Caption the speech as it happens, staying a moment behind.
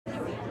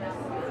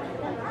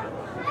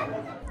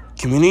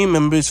Community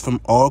members from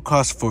all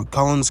across Fort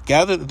Collins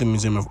gathered at the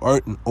Museum of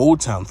Art in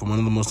Old Town for one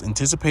of the most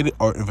anticipated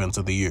art events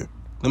of the year,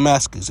 the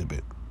Mask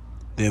Exhibit.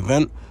 The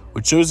event,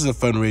 which serves as a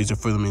fundraiser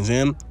for the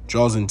museum,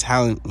 draws in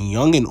talent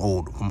young and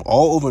old from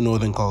all over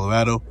northern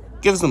Colorado,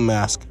 gives the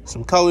mask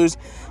some colors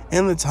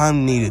and the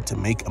time needed to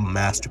make a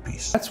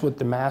masterpiece. That's what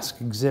the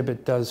Mask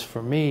Exhibit does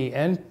for me,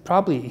 and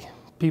probably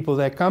people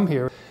that come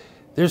here.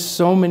 There's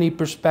so many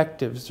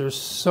perspectives, there's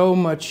so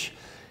much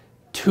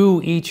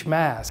to each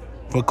mask.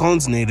 Fort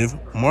Collins native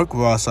Mark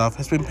Rossoff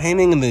has been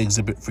painting in the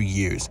exhibit for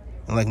years,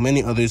 and like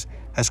many others,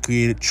 has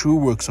created true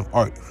works of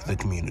art for the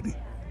community.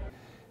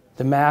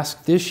 The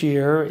mask this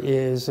year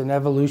is an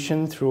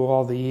evolution through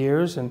all the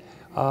years, and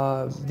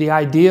the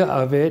idea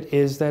of it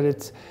is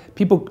that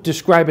people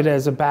describe it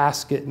as a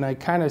basket, and I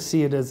kind of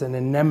see it as an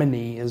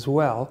anemone as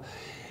well.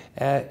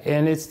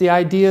 And it's the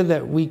idea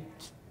that we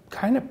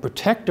kind of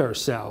protect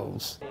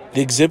ourselves. The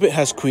exhibit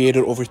has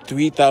created over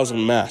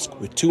 3,000 masks,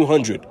 with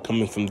 200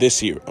 coming from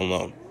this year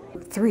alone.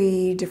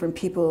 3 different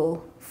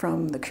people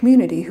from the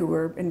community who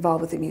were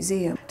involved with the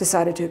museum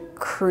decided to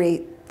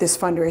create this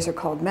fundraiser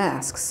called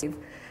Masks. We've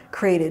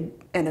created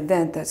an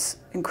event that's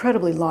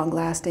incredibly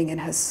long-lasting and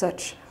has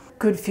such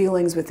good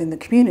feelings within the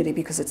community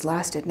because it's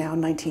lasted now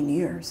 19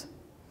 years.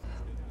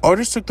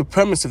 Artists took the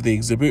premise of the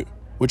exhibit,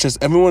 which has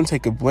everyone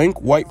take a blank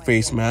white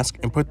face mask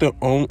and put their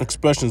own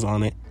expressions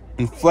on it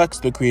and flex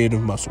their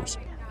creative muscles.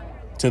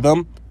 To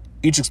them,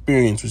 each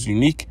experience was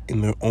unique in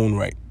their own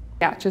right.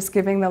 Yeah, just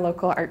giving the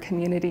local art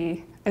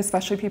community,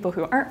 especially people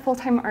who aren't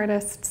full-time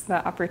artists, the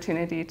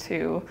opportunity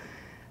to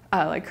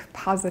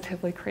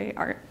positively create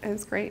art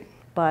is great.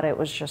 But it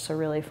was just a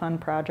really fun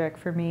project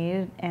for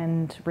me,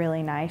 and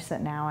really nice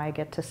that now I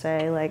get to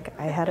say,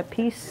 I had a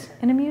piece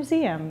in a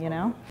museum, you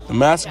know? The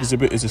Mask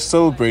Exhibit is a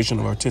celebration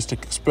of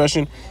artistic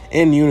expression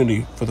and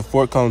unity for the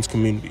Fort Collins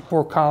community.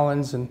 Fort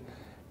Collins and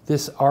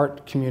this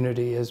art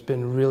community has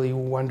been really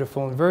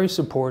wonderful and very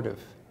supportive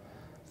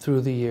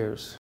through the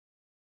years.